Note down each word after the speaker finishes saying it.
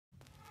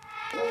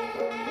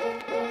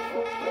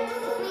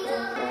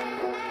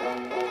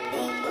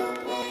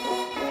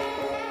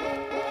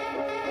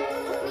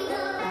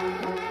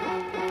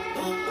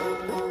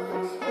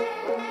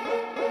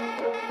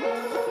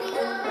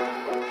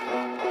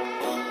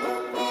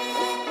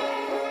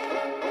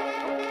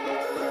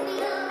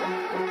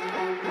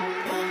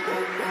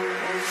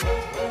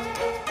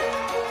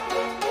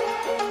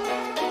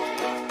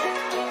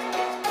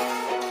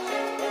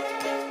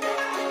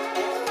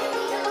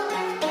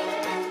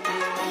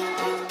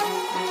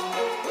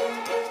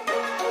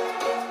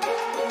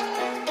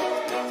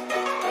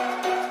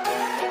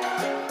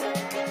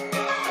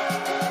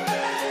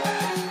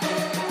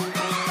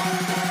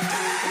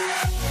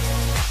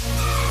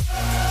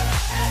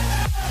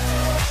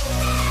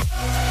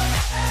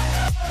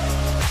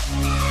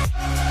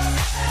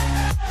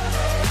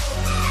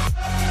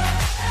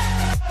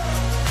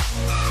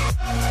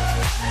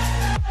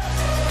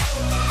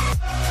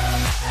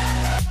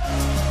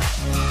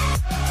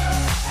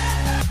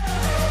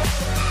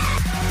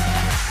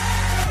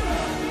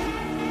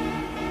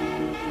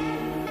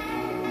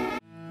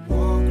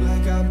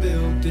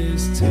built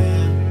this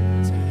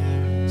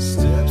town.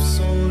 Steps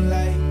so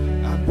light,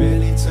 I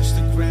barely touch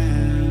the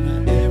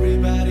ground.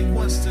 Everybody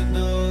wants to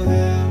know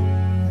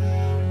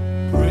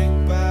how.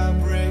 Brick by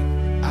brick,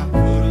 I put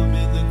them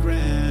in the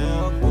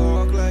ground.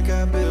 Walk like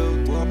I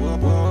built,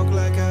 walk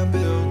like I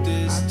built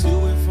this. I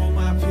do it for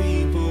my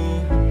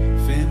people,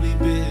 family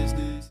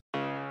business.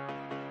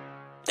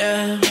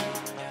 Yeah.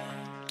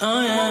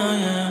 Oh yeah, oh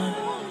yeah.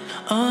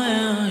 Oh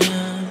yeah, oh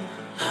yeah.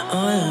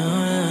 Oh yeah, oh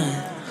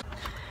yeah.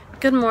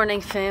 Good morning,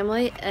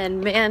 family,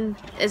 and man,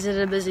 is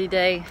it a busy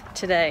day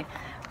today.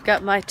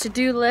 Got my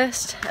to-do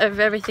list of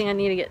everything I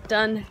need to get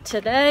done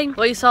today.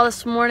 What you saw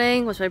this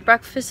morning was my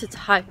breakfast. It's a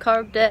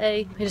high-carb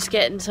day. I'm just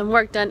getting some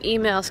work done,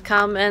 emails,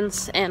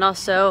 comments, and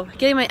also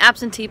getting my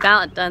absentee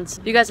ballot done.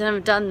 So if you guys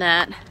haven't done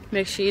that,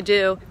 make sure you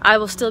do. I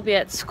will still be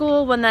at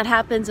school when that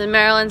happens in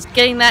Maryland,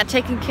 getting that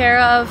taken care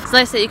of. It's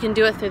nice that you can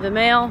do it through the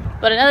mail.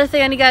 But another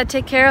thing I gotta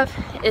take care of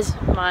is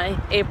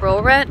my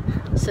April rent.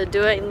 So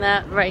doing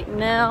that right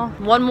now.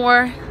 One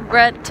more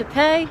rent to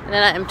pay, and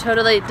then I am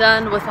totally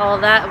done with all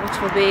that,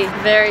 which will be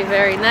very,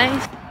 very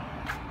nice.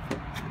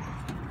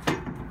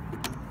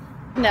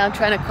 Now I'm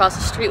trying to cross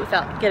the street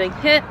without getting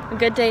hit. A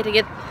good day to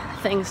get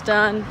things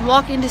done. I'm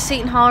walking to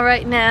Seton Hall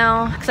right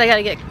now because I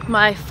gotta get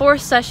my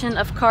 4th session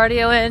of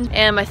cardio in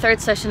and my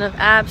 3rd session of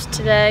abs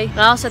today. And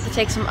I also have to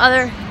take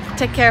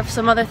care of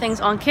some other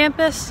things on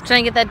campus.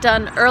 Trying to get that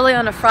done early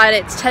on a Friday.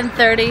 It's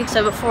 10:30,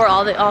 so before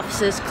all the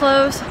offices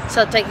close.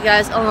 So I'll take you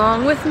guys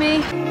along with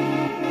me.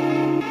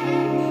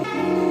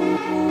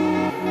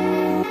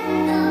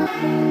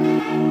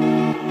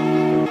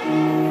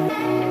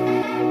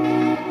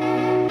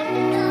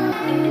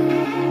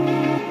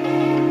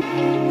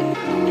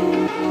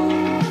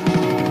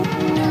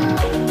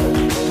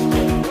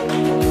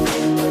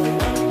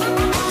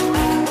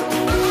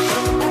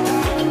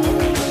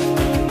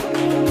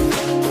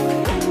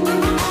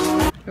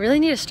 I really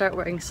need to start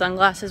wearing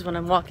sunglasses when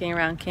I'm walking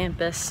around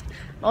campus.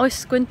 I'm always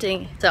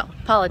squinting, so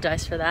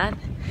apologize for that.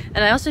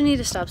 And I also need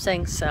to stop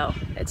saying so.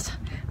 It's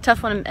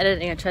tough when I'm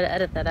editing. I try to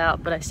edit that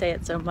out, but I say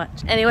it so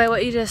much. Anyway,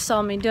 what you just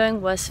saw me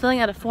doing was filling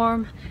out a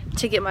form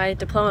to get my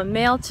diploma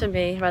mailed to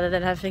me rather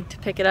than having to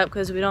pick it up,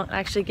 because we don't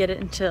actually get it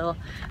until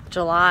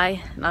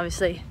July. And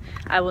obviously,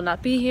 I will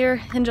not be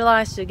here in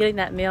July, so getting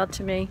that mailed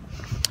to me.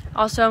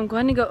 Also, I'm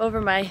going to go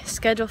over my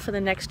schedule for the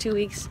next 2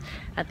 weeks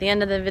at the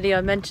end of the video.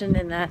 I mentioned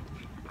in that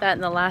in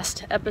the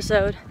last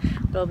episode,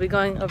 but I'll be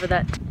going over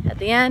that at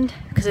the end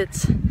because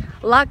it's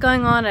a lot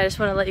going on. I just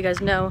want to let you guys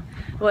know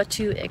what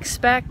to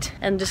expect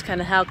and just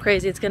kind of how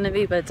crazy it's going to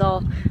be, but it's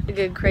all a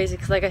good crazy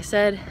because, like I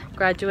said,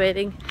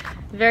 graduating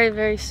very,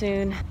 very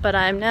soon. But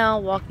I'm now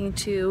walking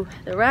to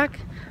the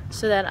rack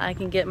so that I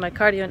can get my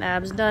cardio and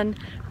abs done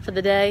for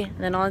the day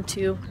and then on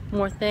to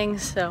more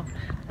things. So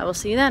I will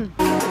see you then.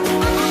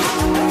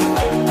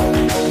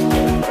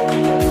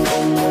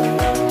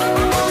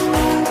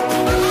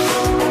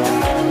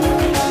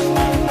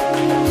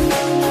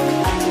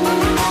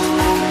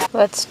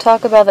 Let's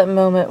talk about that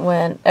moment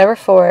when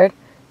Everford,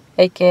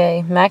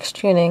 aka Max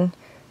Tuning,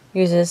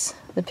 uses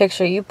the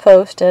picture you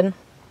posted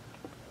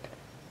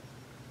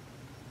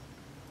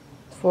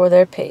for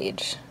their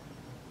page.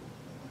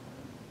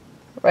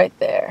 Right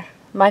there.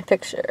 My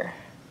picture.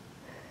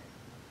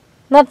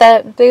 Not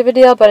that big of a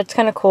deal, but it's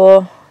kind of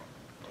cool.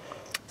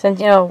 Since,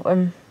 you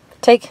know,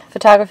 take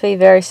photography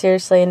very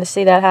seriously, and to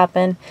see that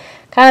happen,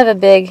 kind of a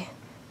big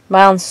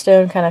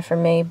milestone kind of for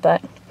me,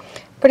 but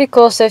pretty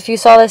cool. So if you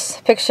saw this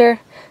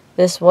picture,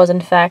 this was in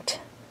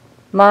fact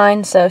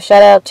mine, so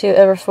shout out to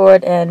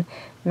Everford and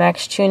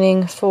Max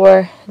Tuning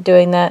for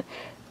doing that.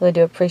 Really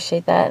do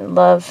appreciate that and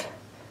love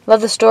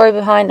the story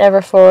behind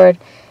Everford,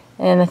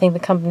 and I think the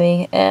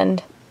company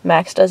and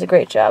Max does a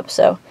great job.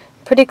 So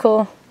pretty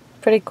cool,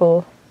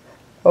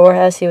 or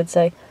as he would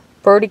say,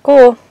 pretty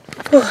cool.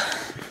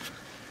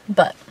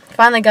 But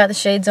finally got the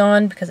shades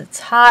on because it's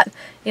hot,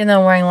 even though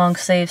I'm wearing long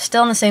sleeves.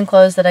 Still in the same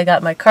clothes that I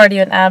got my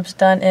cardio and abs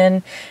done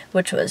in,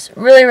 which was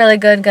really, really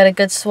good. Got a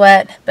good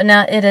sweat. But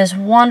now it is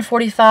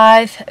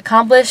 1:45,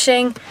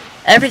 accomplishing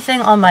everything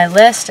on my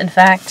list. In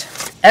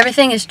fact,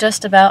 everything is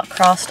just about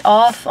crossed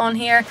off on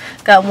here.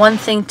 Got one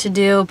thing to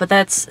do, but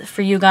that's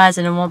for you guys,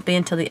 and it won't be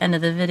until the end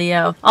of the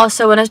video.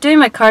 Also, when I was doing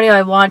my cardio,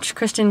 I watched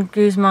Kristen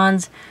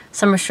Guzman's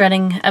Summer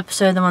Shredding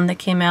episode, the one that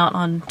came out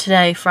on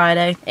today,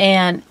 Friday,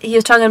 and he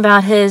was talking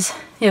about his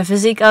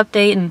physique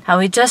update and how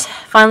he just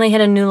finally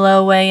hit a new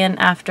low weigh-in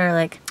after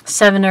like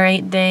 7 or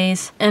 8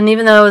 days. And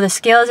even though the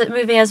scale isn't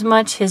moving as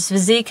much, his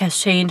physique has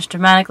changed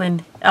dramatically.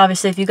 And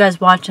obviously, if you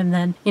guys watch him,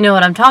 then you know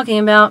what I'm talking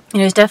about.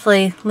 He's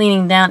definitely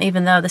leaning down,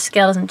 even though the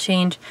scale doesn't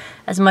change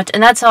as much.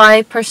 And that's how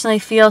I personally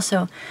feel.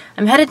 So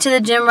I'm headed to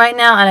the gym right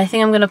now, and I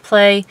think I'm going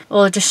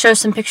to just show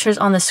some pictures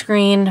on the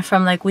screen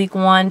from like week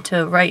 1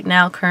 to right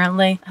now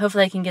currently.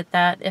 Hopefully I can get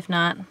that. If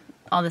not,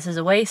 all this is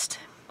a waste.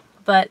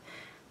 But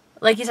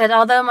like you said,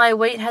 although my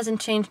weight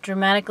hasn't changed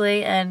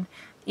dramatically, and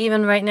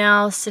even right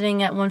now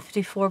sitting at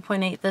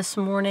 154.8 this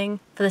morning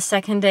for the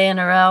 2nd day in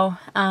a row,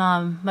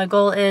 my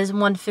goal is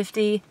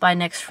 150 by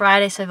next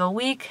Friday, so I have a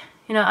week.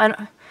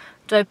 I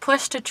Do I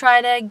push to try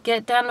to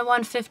get down to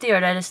 150, or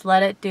do I just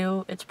let it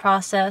do its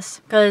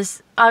process?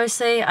 Because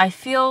obviously I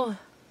feel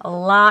a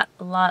lot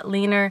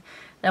leaner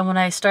than when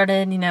I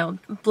started. You know,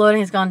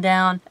 bloating has gone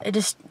down.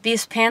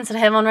 These pants that I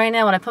have on right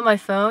now, when I put my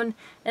phone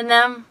in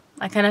them,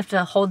 I kind of have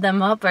to hold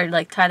them up or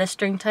like tie the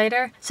string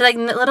tighter. So like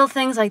little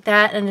things like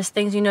that, and just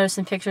things you notice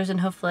in pictures, and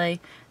hopefully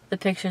the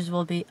pictures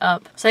will be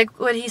up. So like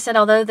what he said,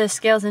 although the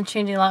scale isn't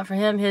changing a lot for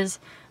him, his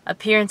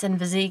appearance and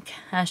physique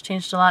has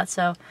changed a lot.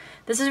 So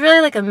this is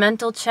really like a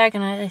mental check,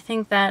 and I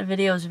think that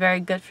video is very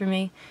good for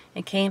me.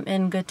 It came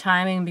in good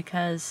timing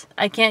because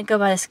I can't go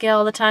by the scale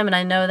all the time, and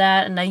I know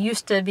that, and I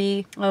used to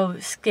be, oh,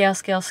 scale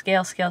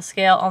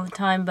all the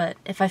time, but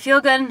if I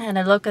feel good and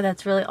I look good,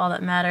 that's really all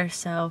that matters.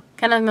 So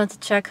kind of a mental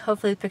check.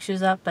 Hopefully the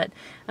picture's up, but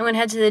I'm going to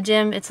head to the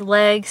gym. It's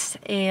legs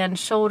and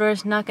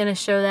shoulders, not going to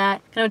show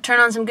that. Going to turn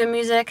on some good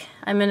music.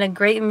 I'm in a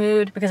great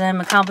mood because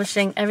I'm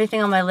accomplishing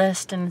everything on my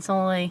list, and it's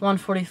only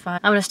 1:45.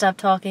 I'm going to stop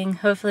talking.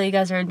 Hopefully you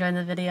guys are enjoying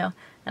the video,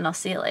 and I'll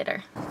see you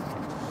later.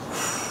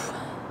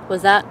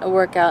 Was that a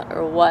workout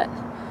or what?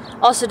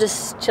 Also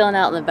just chilling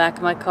out in the back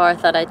of my car. I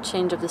thought I'd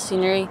change up the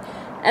scenery.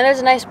 And there's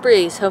a nice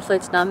breeze. Hopefully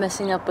it's not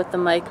messing up with the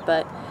mic,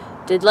 but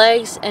did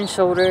legs and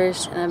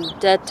shoulders, and I'm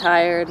dead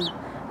tired.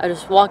 I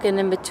was just walking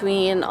in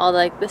between all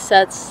like the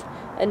sets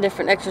and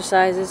different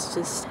exercises.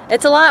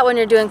 It's a lot when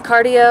you're doing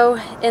cardio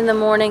in the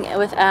morning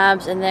with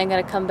abs and then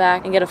gonna come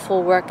back and get a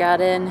full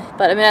workout in.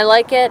 But I mean, I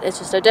like it. It's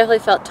just I definitely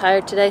felt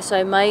tired today, so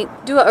I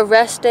might do a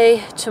rest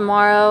day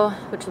tomorrow,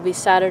 which will be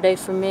Saturday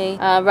for me,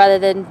 rather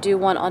than do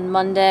one on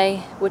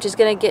Monday, which is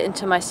gonna get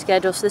into my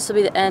schedule. So this will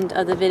be the end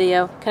of the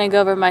video. Kind of go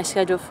over my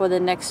schedule for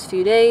the next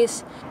few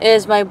days. It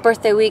is my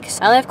birthday week.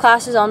 I only have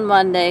classes on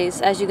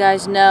Mondays, as you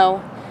guys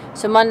know.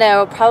 So Monday I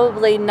will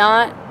probably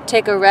not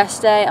take a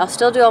rest day. I'll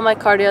still do all my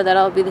cardio,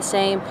 that'll be the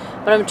same,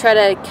 but I'm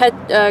trying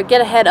to get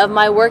ahead of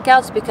my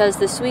workouts because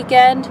this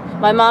weekend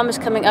my mom is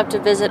coming up to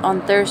visit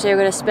on Thursday. We're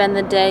going to spend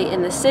the day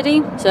in the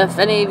city, so if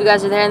any of you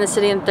guys are there in the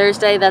city on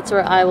Thursday, that's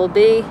where I will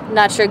be.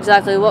 Not sure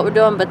exactly what we're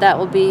doing, but that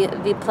will be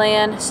the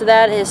plan. So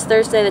that is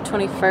Thursday the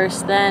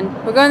 21st. Then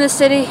we're going to the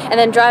city and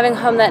then driving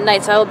home that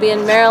night. So I will be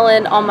in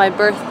Maryland on my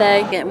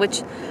birthday,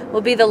 which will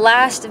be the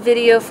last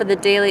video for the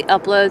daily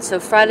uploads. So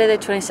Friday the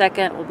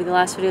 22nd will be the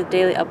last video of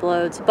daily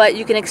uploads, but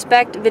you can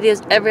expect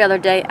videos every other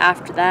day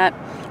after that.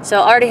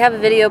 So I already have a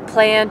video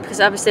planned because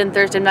obviously on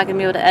Thursday I'm not going to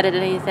be able to edit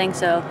anything,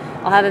 so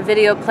I'll have a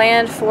video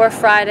planned for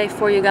Friday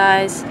for you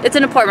guys. It's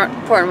an important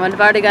one. I've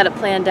already got it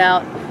planned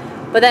out.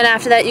 But then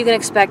after that, you can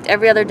expect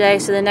every other day.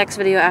 So the next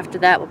video after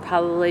that will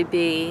probably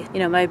be, you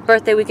know, my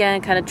birthday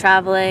weekend, kind of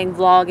traveling,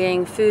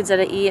 vlogging, foods that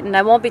I eat. And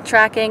I won't be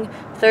tracking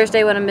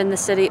Thursday when I'm in the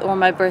city or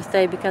my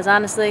birthday because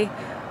honestly,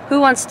 who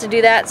wants to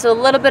do that? So a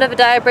little bit of a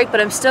diet break, but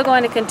I'm still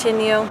going to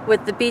continue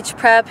with the beach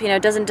prep. You know,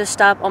 it doesn't just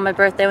stop on my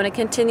birthday. When it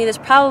continues,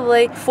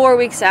 probably 4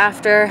 weeks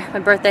after my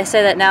birthday. I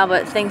say that now,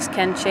 but things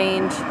can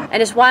change. And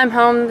just while I'm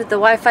home, the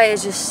Wi-Fi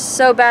is just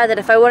so bad that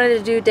if I wanted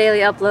to do daily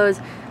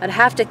uploads, I'd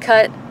have to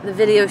cut the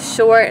video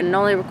short and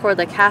only record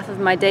like half of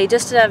my day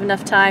just to have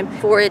enough time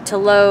for it to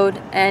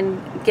load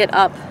and get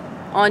up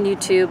on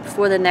YouTube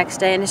for the next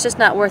day, and it's just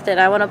not worth it.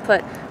 I want to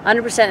put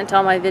 100% into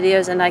all my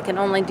videos, and I can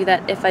only do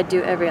that if I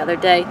do every other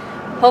day.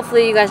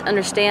 Hopefully you guys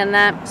understand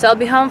that. So I'll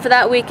be home for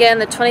that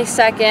weekend, the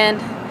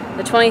 22nd,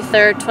 the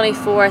 23rd,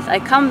 24th. I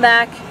come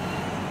back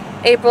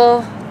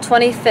April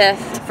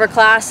 25th for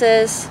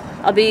classes.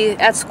 I'll be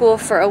at school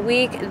for a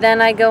week,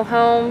 then I go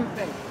home.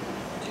 Hey,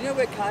 do you know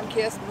where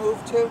Comcast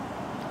moved to?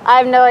 I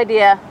have no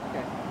idea.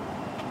 Okay.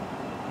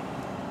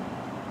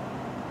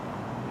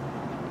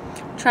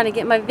 Trying to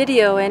get my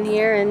video in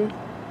here and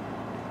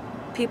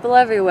people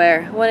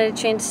everywhere. Wanted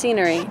to change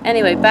scenery.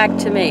 Anyway, back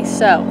to me.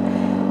 So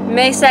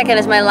May 2nd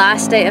is my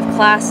last day of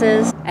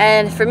classes,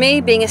 and for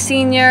me, being a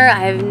senior, I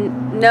have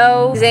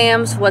no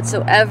exams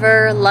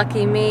whatsoever.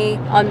 Lucky me.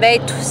 On May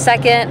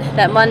 2nd,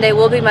 that Monday,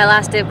 will be my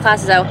last day of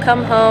classes. I will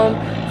come home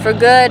for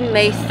good.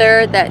 May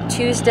 3rd, that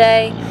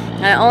Tuesday,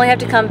 and I only have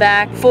to come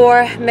back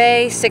for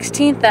May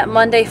 16th, that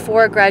Monday,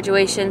 for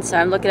graduation. So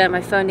I'm looking at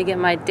my phone to get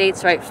my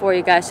dates right for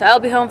you guys. So I'll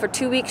be home for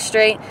 2 weeks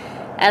straight,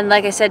 and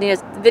like I said, you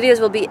know, videos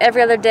will be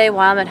every other day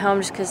while I'm at home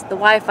just because the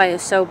Wi-Fi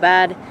is so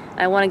bad.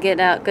 I want to get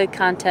out good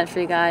content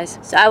for you guys.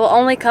 So I will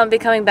only be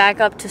coming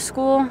back up to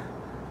school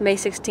May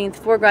 16th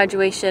for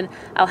graduation.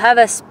 I'll have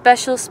a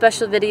special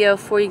video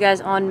for you guys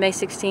on May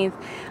 16th.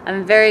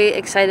 I'm very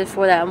excited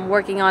for that. I'm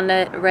working on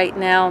it right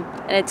now,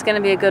 and it's going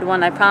to be a good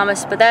one, I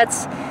promise. But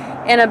that's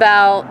in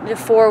about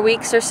 4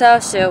 weeks or so.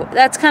 So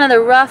that's kind of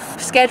the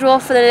rough schedule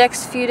for the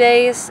next few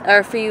days,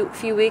 or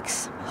few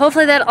weeks.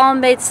 Hopefully that all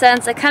made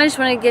sense. I kind of just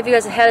want to give you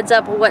guys a heads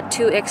up of what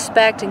to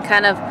expect and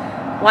kind of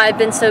why I've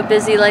been so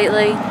busy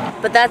lately.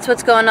 But that's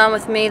what's going on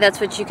with me.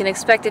 That's what you can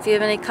expect. If you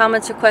have any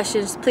comments or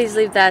questions, please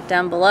leave that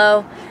down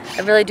below.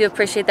 I really do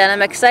appreciate that.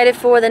 I'm excited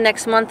for the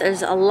next month.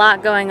 There's a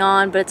lot going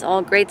on, but it's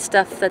all great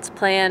stuff that's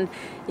planned.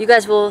 You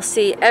guys will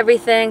see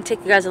everything,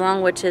 take you guys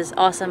along, which is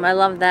awesome. I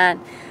love that.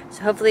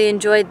 So hopefully you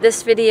enjoyed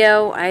this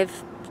video. I'm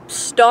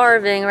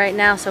starving right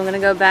now, so I'm going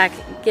to go back,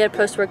 get a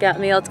post-workout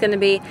meal. It's going to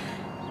be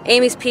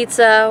Amy's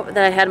Pizza that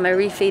I had on my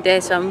refeed day,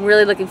 so I'm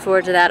really looking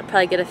forward to that. I'll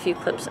probably get a few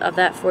clips of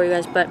that for you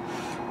guys. But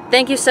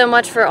thank you so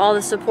much for all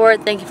the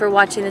support. Thank you for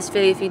watching this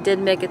video. If you did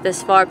make it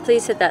this far,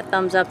 please hit that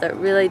thumbs up. That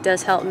really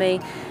does help me.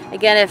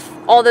 Again, if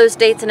all those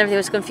dates and everything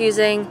was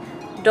confusing,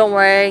 don't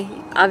worry.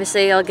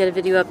 Obviously, I'll get a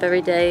video up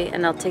every day,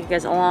 and I'll take you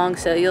guys along,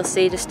 so you'll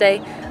see. To stay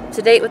up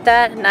to date with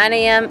that, 9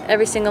 a.m.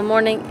 every single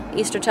morning,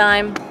 Eastern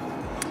Time.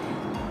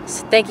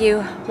 So thank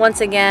you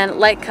once again.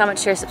 Like, comment,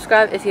 share,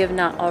 subscribe if you have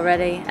not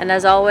already. And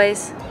as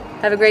always,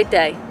 have a great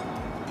day.